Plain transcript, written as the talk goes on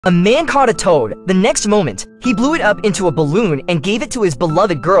A man caught a toad. The next moment, he blew it up into a balloon and gave it to his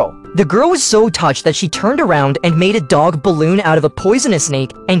beloved girl. The girl was so touched that she turned around and made a dog balloon out of a poisonous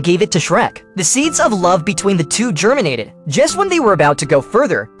snake and gave it to Shrek. The seeds of love between the two germinated. Just when they were about to go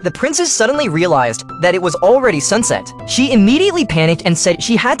further, the princess suddenly realized that it was already sunset. She immediately panicked and said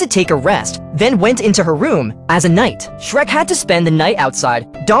she had to take a rest, then went into her room. As a knight, Shrek had to spend the night outside.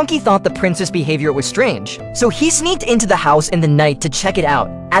 Donkey thought the princess' behavior was strange, so he sneaked into the house in the night to check it out.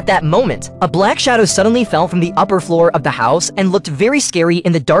 At that moment, a black shadow suddenly fell from the upper floor of the house and looked very scary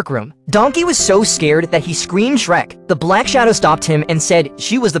in the dark room. Donkey was so scared that he screamed Shrek. The black shadow stopped him and said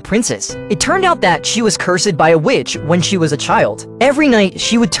she was the princess. It turned out that she was cursed by a witch when she was a child. Every night,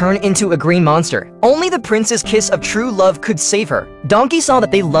 she would turn into a green monster. Only the prince's kiss of true love could save her. Donkey saw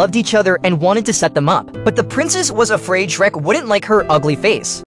that they loved each other and wanted to set them up, but the princess was afraid Shrek wouldn't like her ugly face.